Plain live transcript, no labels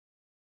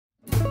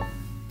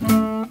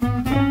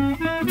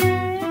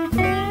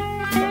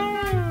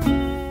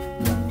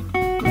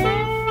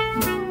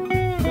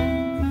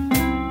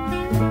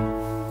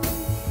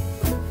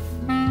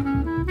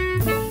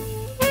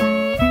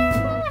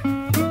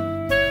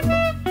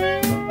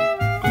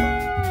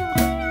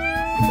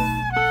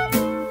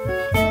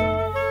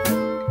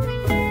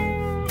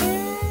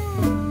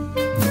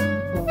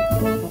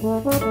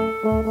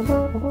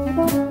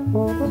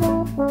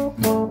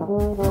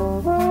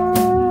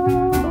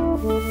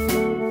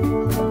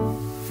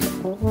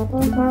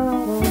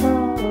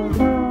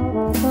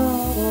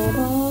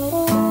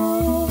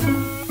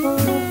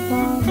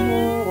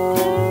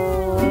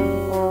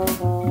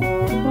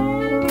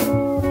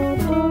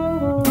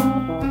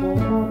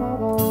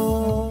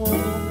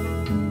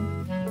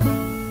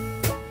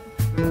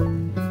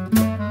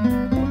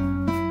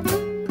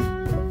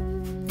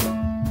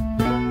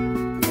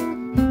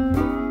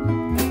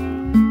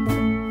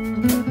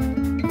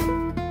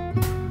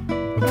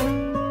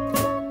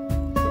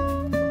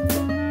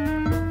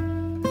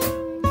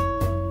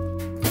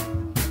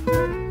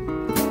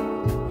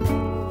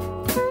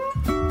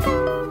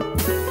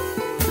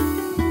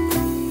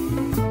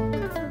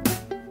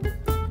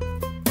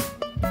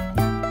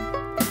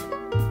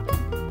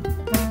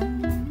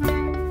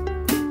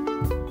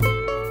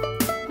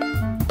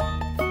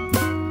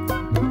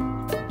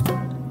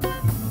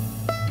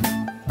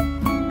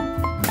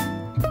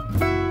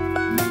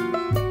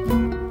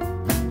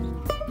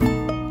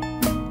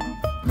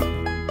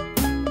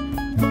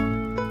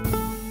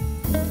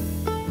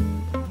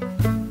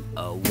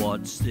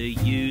what's the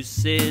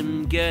use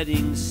in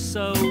getting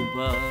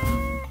sober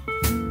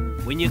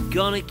when you're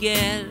gonna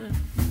get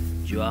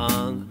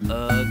drunk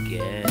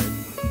again?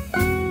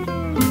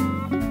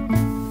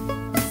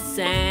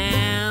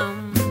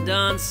 Sam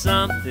done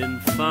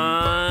something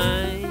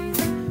fine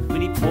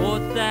when he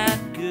poured that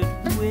good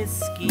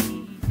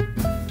whiskey,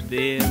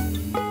 beer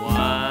and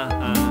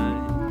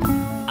wine.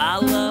 I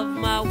love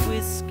my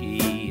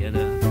whiskey and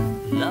I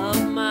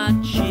love my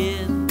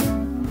gin.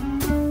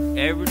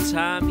 Every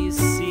time you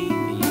see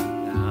me,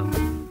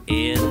 I'm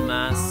in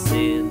my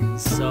sin.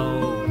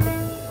 So,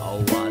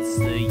 oh, what's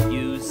the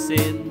use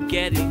in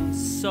getting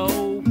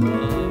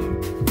sober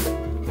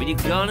when you're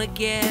gonna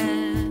get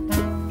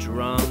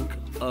drunk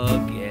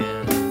again?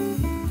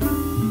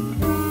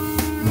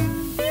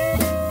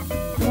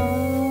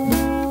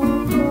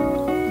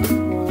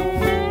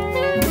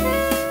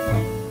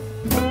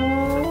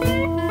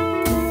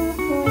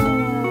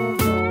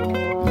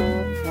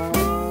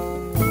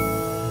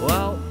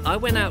 I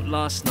went out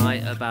last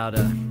night about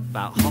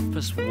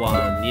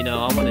 1:30. You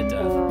know, I wanted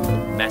to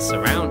mess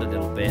around a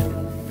little bit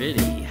and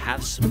really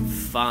have some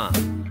fun.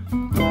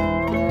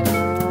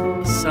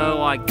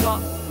 So I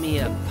got me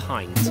a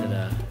pint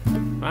at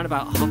around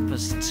about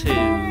 2:30.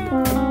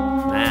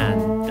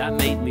 Man, that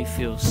made me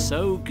feel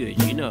so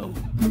good. You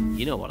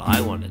know what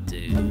I want to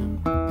do.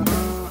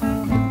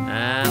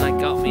 And I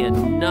got me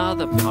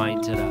another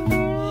pint at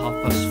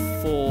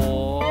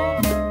 4:30.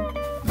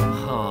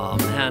 Oh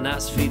man,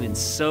 that's feeling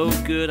so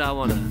good, I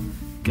want to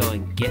go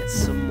and get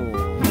some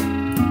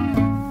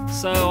more.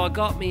 So I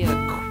got me a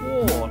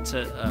quart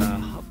at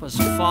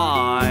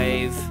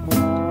 5:30.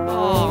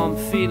 Oh, I'm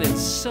feeling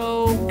so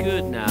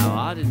good now,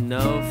 I didn't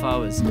know if I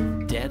was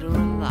dead or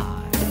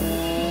alive.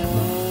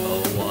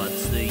 Oh,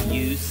 what's the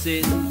use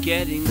in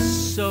getting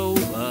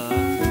sober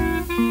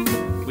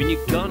when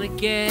you're gonna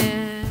get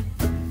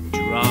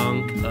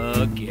drunk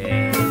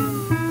again?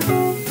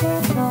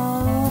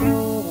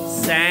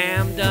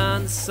 Sam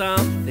done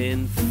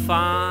something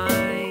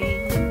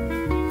fine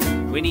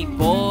when he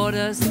bought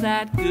us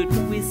that good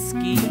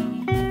whiskey,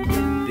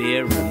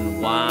 beer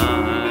and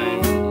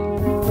wine.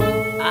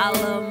 I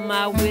love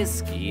my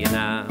whiskey and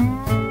I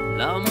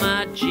love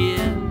my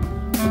gin.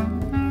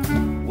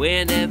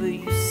 Whenever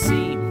you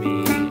see me,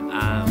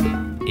 I'm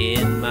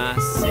in my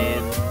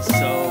sin.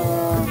 So,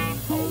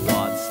 oh,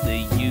 what's the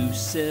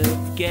use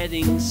of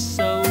getting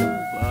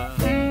sober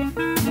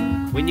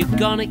when you're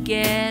gonna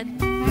get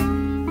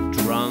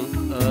drunk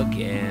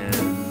again?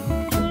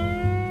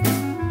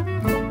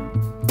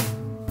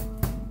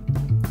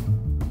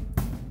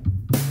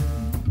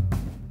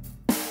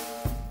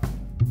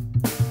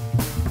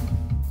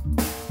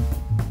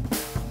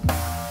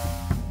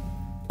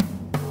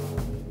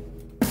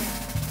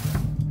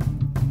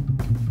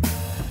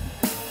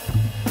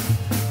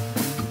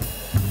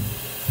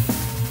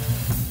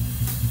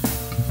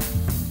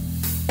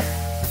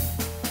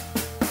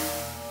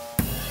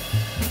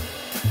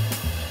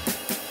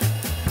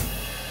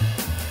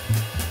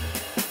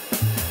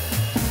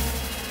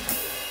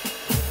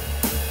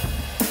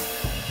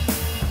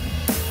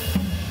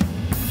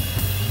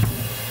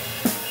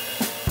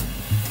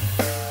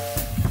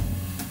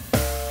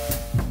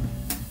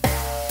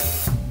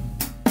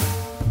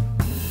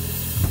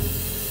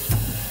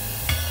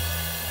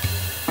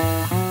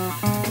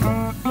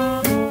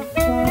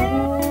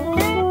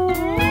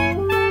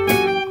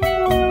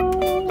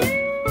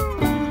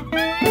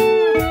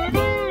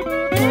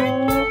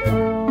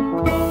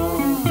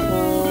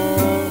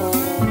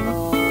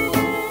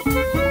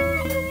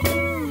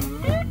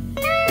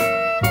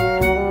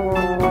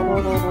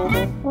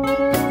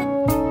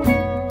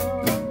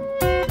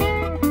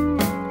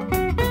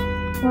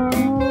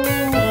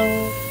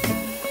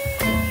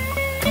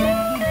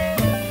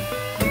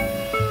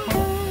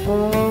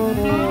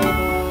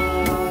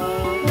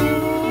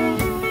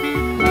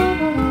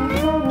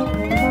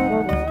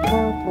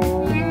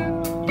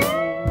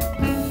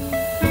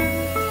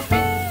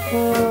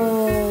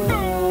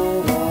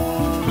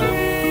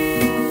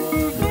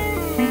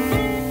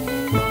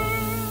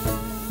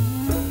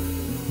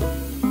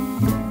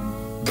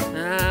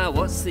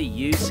 What's the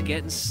use of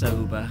getting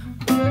sober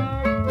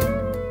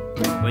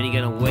when you're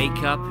gonna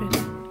wake up in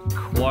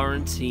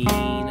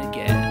quarantine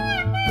again?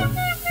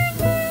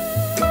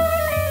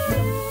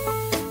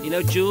 You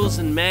know, Jules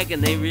and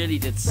Megan, they really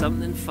did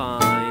something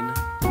fine,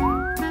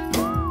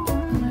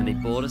 and they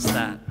bought us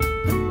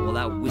all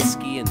that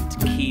whiskey and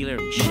tequila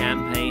and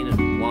champagne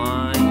and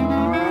wine.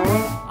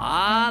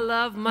 I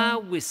love my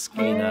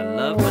whiskey and I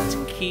love my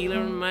tequila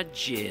and my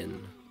gin.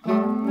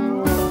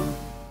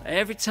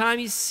 Every time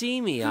you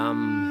see me,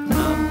 I'm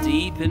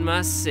deep in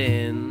my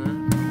sin.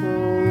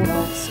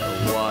 So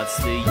what's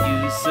the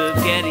use of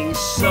getting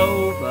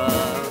sober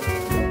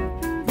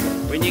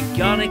when you're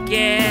gonna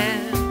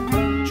get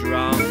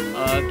drunk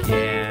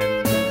again?